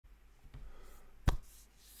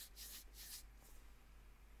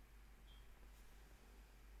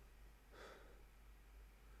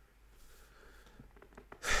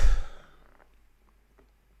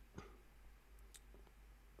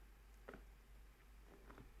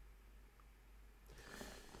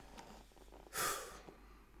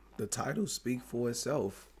The title speaks for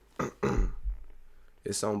itself.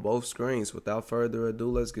 It's on both screens. Without further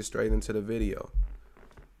ado, let's get straight into the video.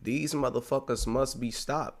 These motherfuckers must be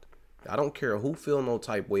stopped. I don't care who feel no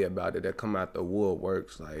type way about it that come out the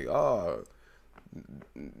woodworks like, oh,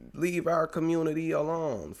 leave our community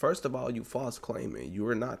alone. First of all, you false claiming. You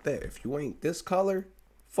are not that. If you ain't this color,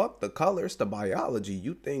 fuck the color. It's the biology.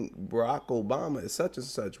 You think Barack Obama is such and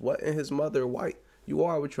such. What in his mother white? You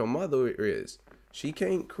are what your mother is. She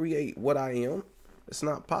can't create what I am. It's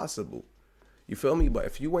not possible. You feel me? But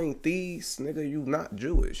if you ain't these, nigga, you not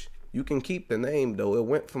Jewish. You can keep the name though. It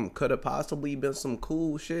went from could have possibly been some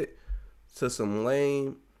cool shit to some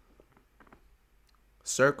lame,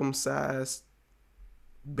 circumcised,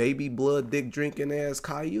 baby blood, dick drinking ass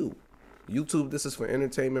Caillou. YouTube, this is for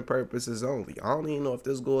entertainment purposes only. I don't even know if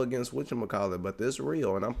this go against whatchamacallit, but this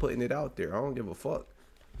real and I'm putting it out there. I don't give a fuck.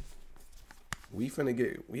 We finna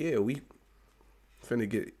get, yeah, we finna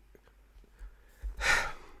get.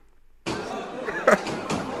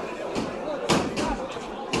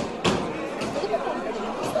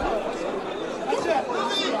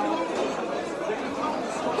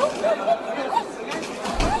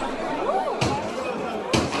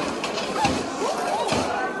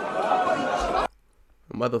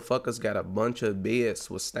 Motherfuckers got a bunch of beds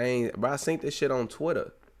with stains. Bro, I seen this shit on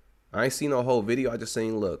Twitter. I ain't seen no whole video. I just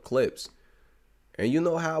seen little clips. And you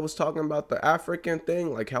know how I was talking about the African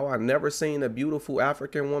thing? Like how I never seen a beautiful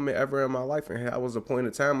African woman ever in my life. And how was a point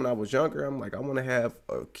of time when I was younger. I'm like, I want to have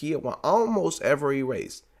a kid with almost every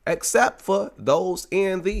race. Except for those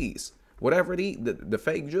and these. Whatever the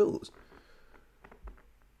fake Jews.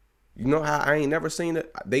 You know how I ain't never seen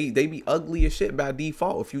it? They be ugly as shit by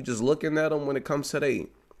default. If you just looking at them when it comes to they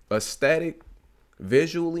aesthetic,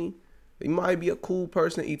 visually, they might be a cool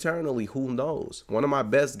person eternally. Who knows? One of my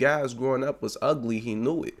best guys growing up was ugly. He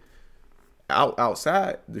knew it.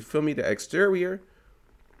 Outside, you feel me? The exterior,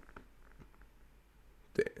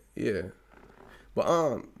 yeah.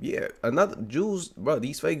 But yeah. Another Jews, bro.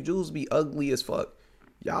 These fake Jews be ugly as fuck.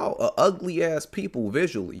 Y'all are ugly ass people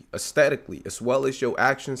visually, aesthetically, as well as your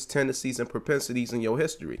actions, tendencies, and propensities in your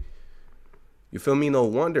history. You feel me? No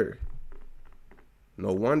wonder.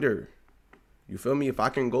 No wonder. You feel me? If I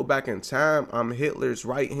can go back in time, I'm Hitler's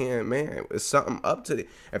right hand man. It's something up to it.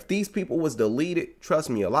 If these people was deleted, trust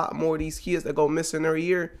me, a lot more of these kids that go missing every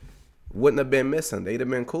year wouldn't have been missing. They'd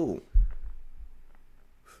have been cool.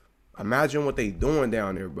 Imagine what they doing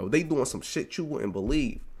down there, bro. They doing some shit you wouldn't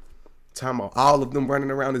believe. Talking about all of them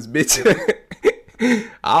running around this bitch.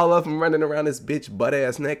 All of them running around this bitch butt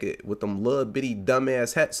ass naked with them little bitty dumb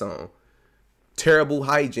ass hats on. Terrible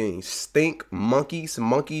hygiene, stink, monkeys,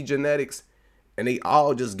 monkey genetics, and they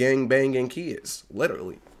all just gang banging kids.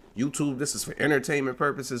 Literally. YouTube, this is for entertainment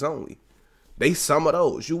purposes only. They some of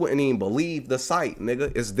those. You wouldn't even believe the sight,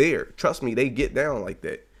 nigga. It's there. Trust me, they get down like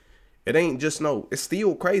that. It ain't just no, it's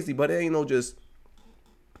still crazy, but it ain't no just,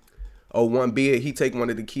 oh, one bid, he take one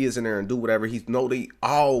of the kids in there and do whatever. He's no, they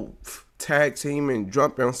all tag team and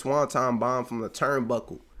jump on swanton bomb from the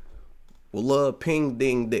turnbuckle with little ping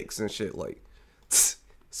ding dicks and shit. Like,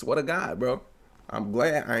 swear to God, bro. I'm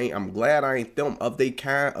glad I ain't them of they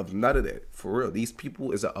kind of none of that. For real, these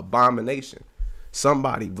people is an abomination.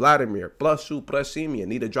 Somebody, Vladimir, Plushu, Prashimia,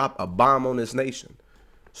 need to drop a bomb on this nation.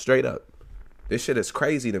 Straight up. This shit is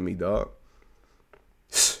crazy to me, dog.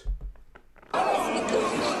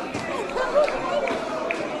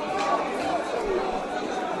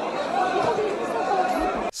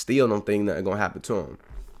 Still don't think nothing gonna happen to them.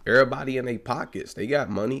 Everybody in their pockets, they got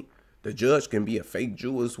money. The judge can be a fake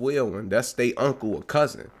Jew as well, and that's their uncle or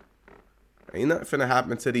cousin. Ain't nothing finna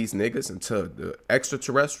happen to these niggas until the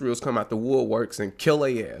extraterrestrials come out the woodworks and kill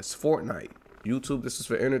their ass. Fortnite. YouTube, this is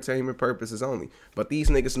for entertainment purposes only. But these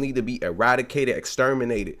niggas need to be eradicated,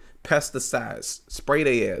 exterminated, pesticides, spray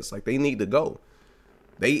their ass. Like, they need to go.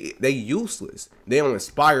 They useless. They don't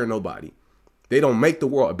inspire nobody. They don't make the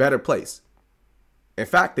world a better place. In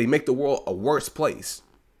fact, they make the world a worse place.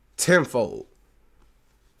 Tenfold.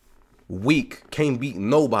 Weak. Can't beat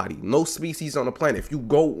nobody. No species on the planet. If you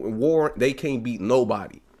go in war, they can't beat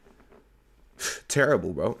nobody.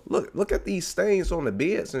 Terrible, bro. Look at these stains on the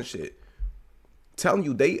beds and shit. Telling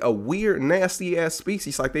you, they a weird, nasty ass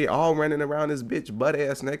species. Like they all running around this bitch butt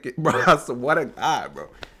ass naked. Bro, I said, what a guy, bro.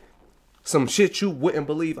 Some shit you wouldn't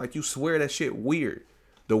believe. Like you swear that shit weird.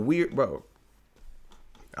 The weird, bro.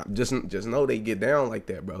 Just know they get down like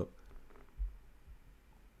that, bro.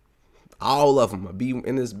 All of them will be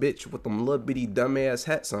in this bitch with them little bitty dumbass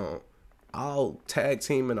hats on. All tag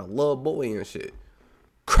teaming a little boy and shit.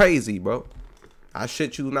 Crazy, bro. I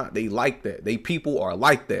shit you not. They like that. They people are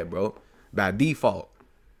like that, bro. By default.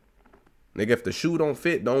 Nigga, if the shoe don't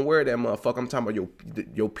fit, don't wear that motherfucker. I'm talking about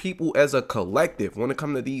your people as a collective. When it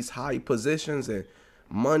come to these high positions and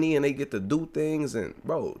money and they get to do things, and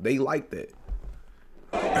bro, they like that.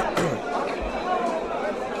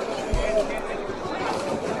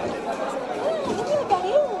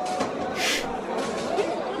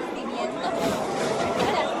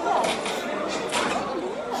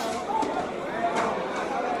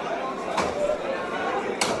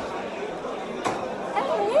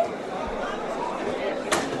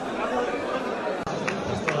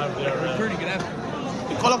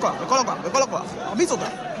 Wir kollen qua. Wieso da?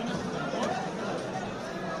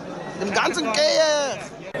 Dem ganzen Käse.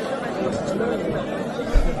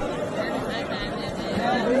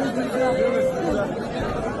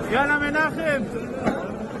 יאללה מנחם!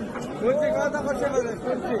 קוציק, מה אתה חושב על זה?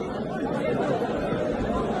 קוציק.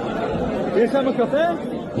 יש שם קפה?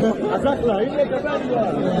 אז אחלה, הנה קפה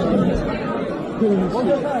כבר. עוד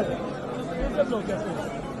אחד. יש שם לו קפה.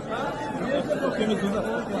 יש שם לו כמזונה.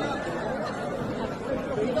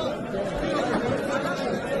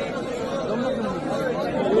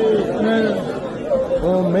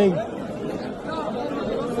 Oh, man.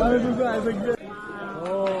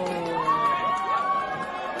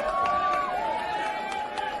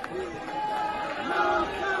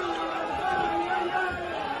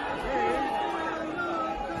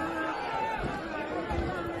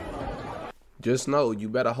 Just know, you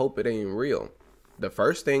better hope it ain't real. The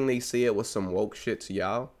first thing they said was some woke shit to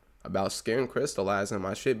y'all about skin crystallizing.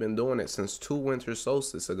 My shit been doing it since 2 winter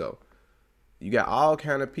solstices ago. You got all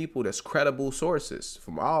kind of people that's credible sources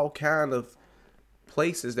from all kind of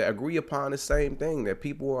places that agree upon the same thing, that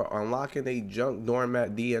people are unlocking their junk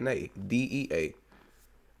dormant DNA, DEA.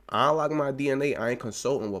 I unlock my DNA. I ain't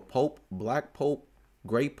consulting with Pope, Black Pope,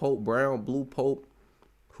 Gray Pope, Brown, Blue Pope,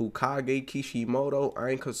 Hokage Kishimoto. I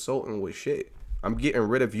ain't consulting with shit. I'm getting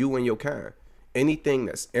rid of you and your kind. Anything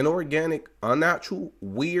that's inorganic, unnatural,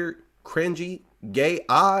 weird, cringy, gay,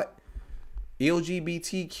 odd,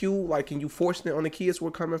 LGBTQ, like, and you forcing it on the kids who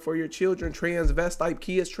are coming for your children, transvestite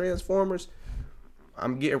kids, transformers,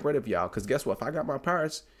 I'm getting rid of y'all. Because guess what? If I got my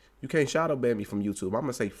powers, you can't shadow ban me from YouTube. I'm going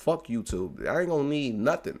to say, fuck YouTube. I ain't going to need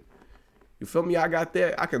nothing. You feel me? I got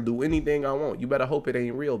that. I can do anything I want. You better hope it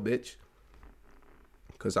ain't real, bitch.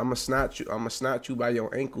 Because I'm going to snatch you by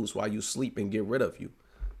your ankles while you sleep and get rid of you.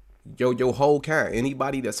 Your whole kind.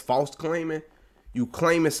 Anybody that's false claiming, you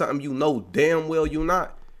claiming something you know damn well you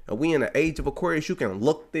not. And we in the age of Aquarius, you can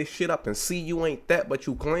look this shit up and see you ain't that, but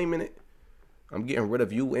you claiming it. I'm getting rid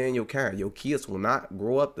of you and your kind. Your kids will not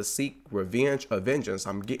grow up to seek revenge or vengeance.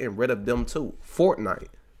 I'm getting rid of them too. Fortnite.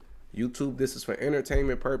 YouTube, this is for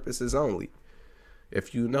entertainment purposes only.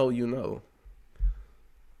 If you know, you know.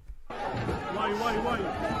 Why?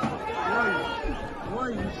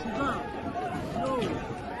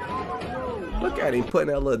 Look at him putting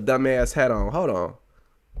that little dumbass hat on. Hold on.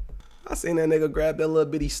 I seen that nigga grab that little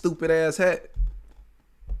bitty stupid ass hat.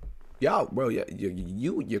 Y'all, bro,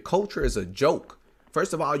 your culture is a joke.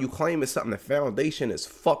 First of all, you claim it's something, the foundation is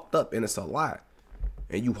fucked up and it's a lie.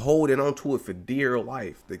 And you holding on to it for dear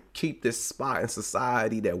life to keep this spot in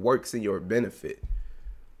society that works in your benefit.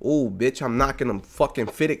 Oh, bitch, I'm knocking them fucking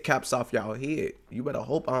fitted caps off y'all head. You better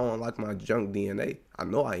hope I don't unlock my junk DNA. I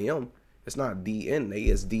know I am. It's not DNA,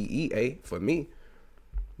 it's DEA for me.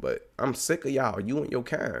 But I'm sick of y'all, you and your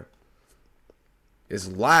kind. It's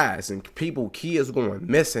lies and people, kids going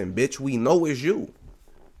missing, bitch. We know it's you.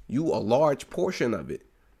 You a large portion of it.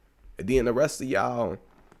 And then the rest of y'all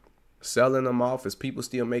selling them off as people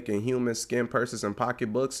still making human skin purses and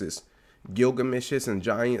pocketbooks. Is Gilgameshes and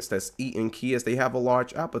giants that's eating kids. They have a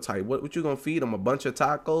large appetite. What you gonna feed them? A bunch of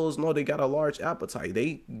tacos? No, they got a large appetite.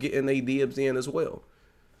 They getting their dibs in as well.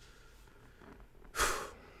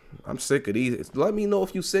 I'm sick of these. Let me know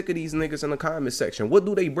if you sick of these niggas in the comment section. What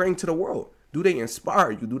do they bring to the world? Do they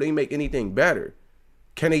inspire you? Do they make anything better?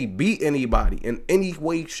 Can they beat anybody in any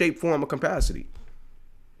way, shape, form, or capacity?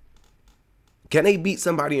 Can they beat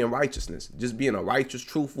somebody in righteousness? Just being a righteous,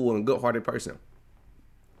 truthful, and good-hearted person.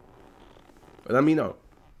 But let me know.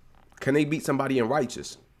 Can they beat somebody in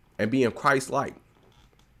righteous and being Christ-like?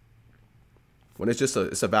 When it's just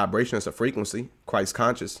it's a vibration, it's a frequency, Christ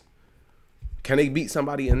conscious. Can they beat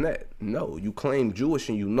somebody in that? No. You claim Jewish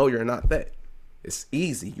and you know you're not that. It's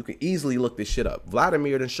easy. You can easily look this shit up.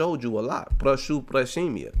 Vladimir done showed you a lot. Proshu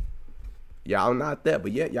Prashimia. Y'all not that,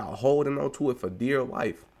 but yet y'all holding on to it for dear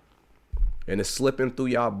life. And it's slipping through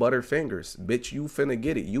y'all butter fingers. Bitch, you finna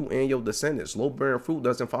get it. You and your descendants. Low-bearing fruit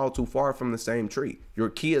doesn't fall too far from the same tree. Your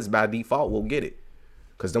kids by default will get it.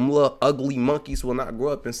 Because them little ugly monkeys will not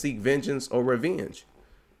grow up and seek vengeance or revenge.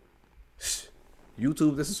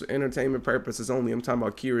 YouTube, this is for entertainment purposes only. I'm talking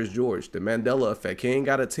about Curious George. The Mandela effect. He ain't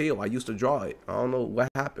got a tail. I used to draw it. I don't know what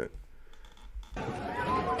happened.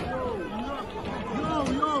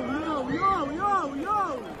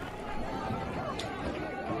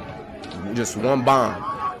 Just one bomb.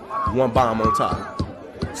 One bomb on top.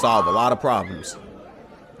 Solve a lot of problems.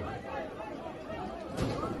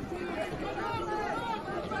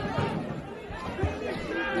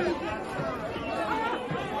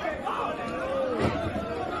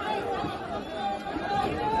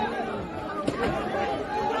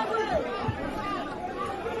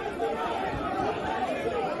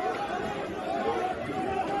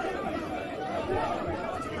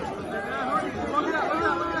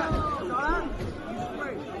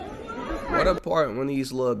 What a part when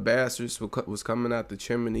these little bastards was coming out the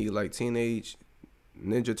chimney like Teenage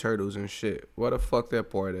Ninja Turtles and shit. What the fuck that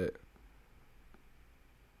part at?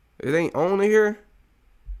 It ain't on here?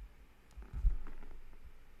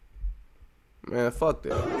 Man, fuck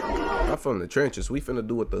that. I'm from the trenches. We finna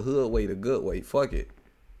do it the hood way, the good way. Fuck it.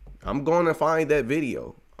 I'm going to find that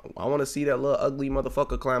video. I want to see that little ugly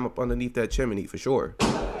motherfucker climb up underneath that chimney for sure.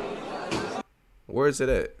 Where is it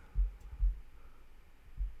at?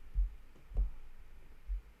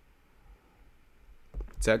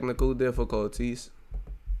 Technical difficulties.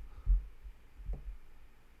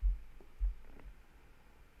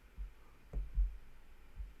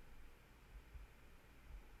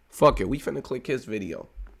 Fuck it, we finna click his video.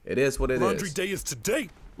 It is what it is. Laundry day is today.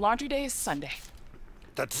 Laundry day is Sunday.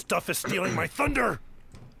 That stuff is stealing my thunder.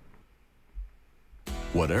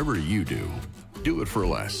 Whatever you do it for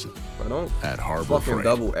less. But don't At Harbor fucking Freight.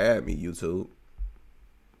 double add me, YouTube.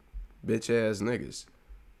 Bitch ass niggas.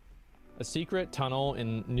 A secret tunnel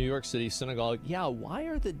in New York City synagogue. Yeah, why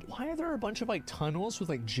are there a bunch of like tunnels with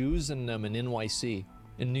like Jews in them in NYC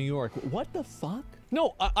in New York? What the fuck?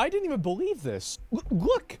 No, I didn't even believe this.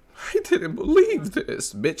 Look. I didn't believe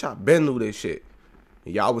this. Bitch, I been knew this shit.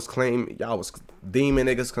 Y'all was claiming, y'all was deeming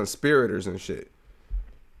niggas conspirators and shit.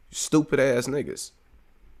 Stupid ass niggas.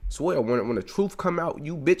 Swear, when the truth come out,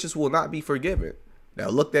 you bitches will not be forgiven. Now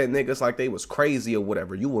looked at niggas like they was crazy or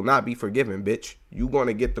whatever. You will not be forgiven, bitch. You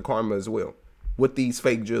gonna get the karma as well. With these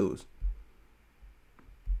fake Jews.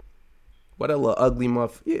 What a little ugly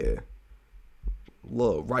muff. Yeah.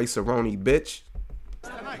 Little rice-a-roni bitch.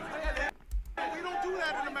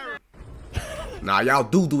 Nah, y'all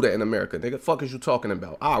do that in America, nigga. Fuck is you talking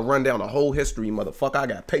about? I'll run down the whole history, motherfucker. I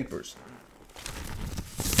got papers.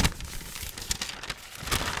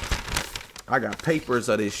 I got papers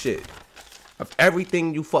of this shit. Of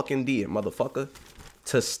everything you fucking did, motherfucker.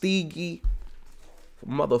 Tuskegee,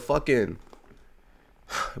 motherfucking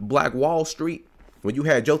Black Wall Street. When you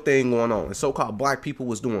had your thing going on and so-called black people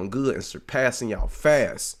was doing good and surpassing y'all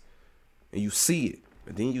fast. And you see it.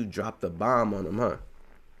 And then you drop the bomb on them, huh?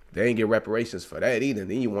 They ain't get reparations for that either.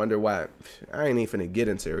 Then you wonder why. I ain't even finna get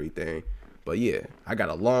into everything. But yeah, I got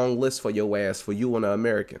a long list for your ass, for you and the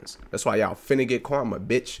Americans. That's why y'all finna get karma,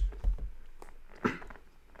 bitch.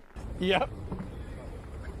 Yep.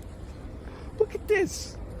 Look at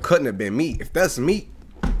this. Couldn't have been me. If that's me,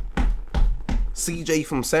 CJ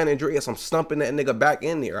from San Andreas, I'm stumping that nigga back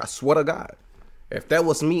in there. I swear to God. If that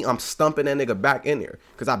was me, I'm stumping that nigga back in there.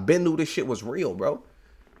 Because I been knew this shit was real, bro.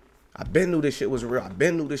 I been knew this shit was real. I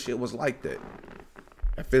been knew this shit was like that.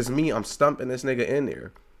 If it's me, I'm stumping this nigga in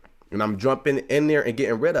there. And I'm jumping in there and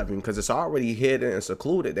getting rid of him. Because it's already hidden and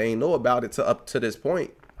secluded. They ain't know about it up to this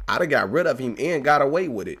point. I'd have got rid of him and got away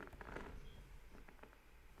with it.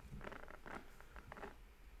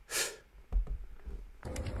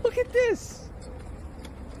 Look at this.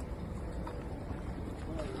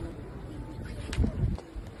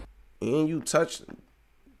 And he touched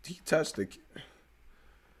the.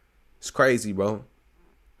 It's crazy, bro.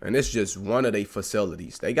 And it's just one of their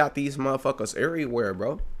facilities. They got these motherfuckers everywhere,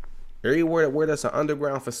 bro. Everywhere where there's an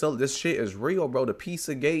underground facility. This shit is real, bro. The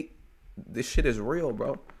Pizza Gate. This shit is real,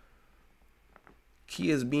 bro.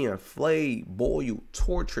 Kids being flayed, boiled,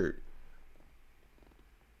 tortured,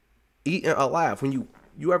 eaten alive. When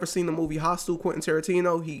you ever seen the movie Hostel, Quentin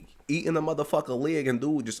Tarantino? He eating a motherfucker leg and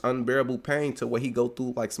dude just unbearable pain to where he go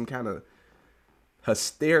through like some kind of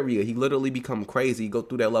hysteria. He literally become crazy. He go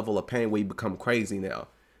through that level of pain where he become crazy now.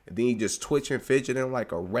 And then he just twitching, fidgeting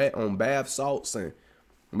like a rat on bath salts, and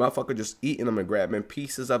motherfucker just eating them and grabbing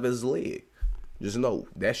pieces of his leg. Just know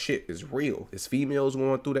that shit is real. It's females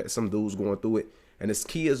going through that, some dudes going through it, and his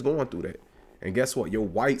kids going through that. And guess what? Your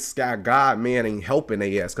white sky God man ain't helping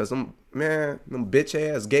they ass, cause them bitch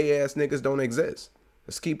ass, gay ass niggas don't exist.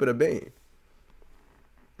 Let's keep it a bean.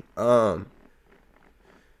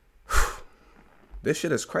 This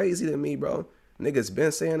shit is crazy to me, bro. Niggas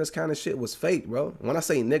been saying this kind of shit was fake, bro. When I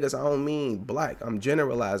say niggas, I don't mean black. I'm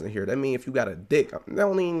generalizing here. That mean if you got a dick. That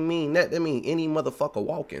don't even mean that. That mean any motherfucker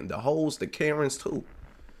walking. The hoes, the Karens too.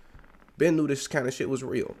 Ben knew this kind of shit was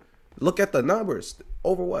real. Look at the numbers.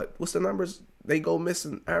 Over what? What's the numbers? They go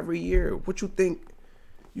missing every year. What you think?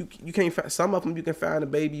 You can't find, some of them you can find the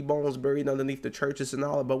baby bones buried underneath the churches and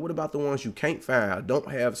all, but what about the ones you can't find? Don't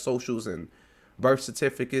have socials and birth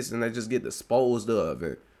certificates, and they just get disposed of.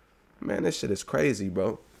 And man, this shit is crazy,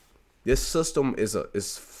 bro. This system is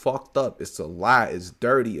fucked up. It's a lie. It's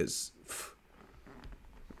dirty. It's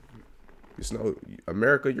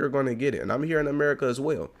America, you're gonna get it. And I'm here in America as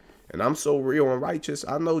well. And I'm so real and righteous.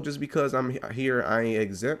 I know just because I'm here, I ain't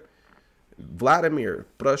exempt. Vladimir,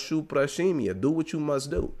 proshu prashimia, do what you must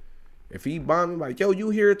do. If he bombing, like, yo, you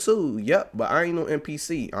here too. Yep, but I ain't no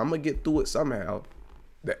NPC. I'm gonna get through it somehow.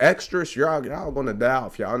 The extras, y'all gonna die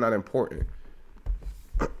if y'all not important.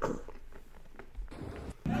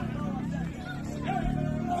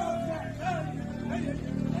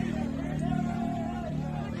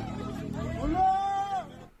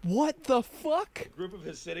 What the fuck? A group of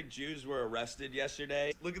Hasidic Jews were arrested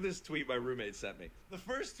yesterday. Look at this tweet my roommate sent me. The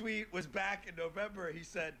first tweet was back in November. He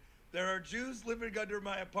said, "There are Jews living under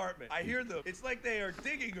my apartment. I hear them. It's like they are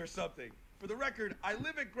digging or something. For the record, I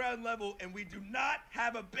live at ground level and we do not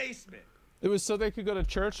have a basement." It was so they could go to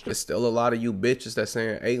church. There's still a lot of you bitches that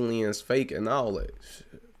saying aliens fake and all that.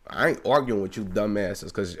 I ain't arguing with you dumbasses,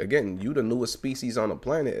 because again, you the newest species on the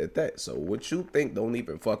planet at that. So what you think don't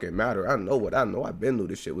even fucking matter. I know what I know. I've been knew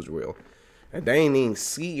this shit was real. And they ain't even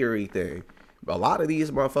see everything. But a lot of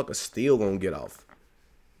these motherfuckers still gonna get off.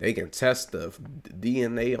 They can test the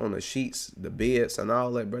DNA on the sheets, the beds and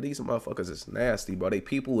all that, bro. These motherfuckers is nasty, bro. They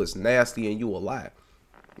people is nasty and you a lie.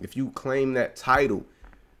 If you claim that title,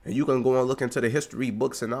 and you can go and look into the history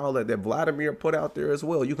books and all that Vladimir put out there as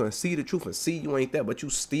well. You can see the truth and see you ain't that, but you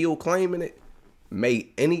still claiming it. May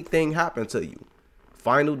anything happen to you.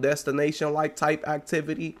 Final destination like type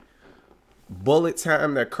activity. Bullet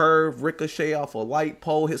time that curve, ricochet off a light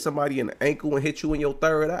pole, hit somebody in the ankle and hit you in your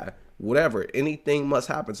third eye. Whatever, anything must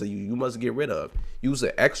happen to you. You must get rid of. Use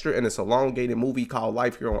an extra in this elongated movie called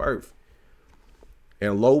Life Here on Earth.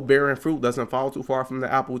 And low-bearing fruit doesn't fall too far from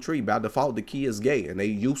the apple tree. By default, the key is gay. And they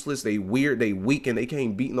useless, they weird, they weak, and they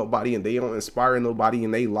can't beat nobody, and they don't inspire nobody,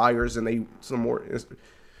 and they liars, and they some more.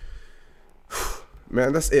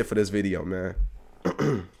 Man, that's it for this video, man.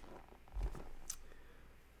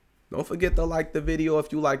 Don't forget to like the video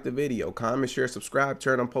if you like the video. Comment, share, subscribe,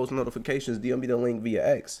 turn on post notifications, DM me the link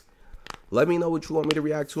via X. Let me know what you want me to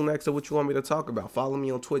react to next or what you want me to talk about. Follow me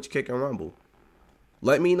on Twitch, Kick, and Rumble.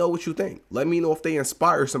 Let me know what you think. Let me know if they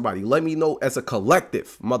inspire somebody. Let me know as a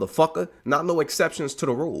collective, motherfucker. Not no exceptions to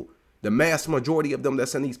the rule. The mass majority of them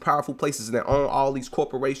that's in these powerful places and that own all these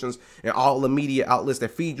corporations and all the media outlets that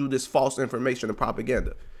feed you this false information and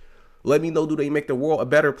propaganda. Let me know, do they make the world a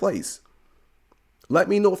better place? Let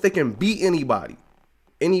me know if they can beat anybody,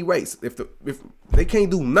 any race. If they can't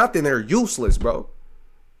do nothing, they're useless, bro.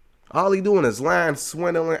 All they doing is lying,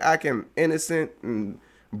 swindling, acting innocent and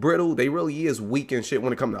brittle. They really is weak and shit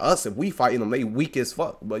when it comes to us. If we fighting them, they weak as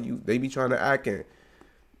fuck. But they be trying to act and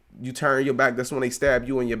you turn your back. That's when they stab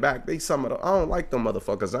you in your back. They some of them. I don't like them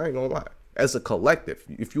motherfuckers. I ain't gonna lie. As a collective,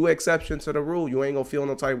 if you exception to the rule, you ain't gonna feel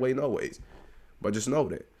no type way no ways. But just know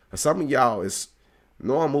that some of y'all is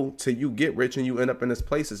normal till you get rich and you end up in these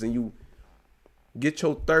places and you get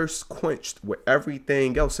your thirst quenched with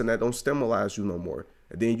everything else and that don't stimulate you no more.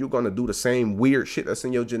 And then you're going to do the same weird shit that's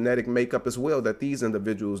in your genetic makeup as well that these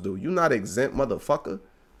individuals do. You're not exempt, motherfucker.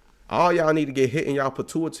 All y'all need to get hit in y'all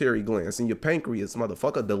pituitary glands and your pancreas,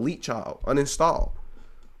 motherfucker. Delete y'all. Uninstall.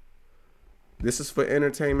 This is for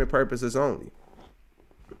entertainment purposes only.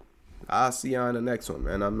 I'll see y'all in the next one,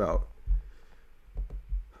 man. I'm out.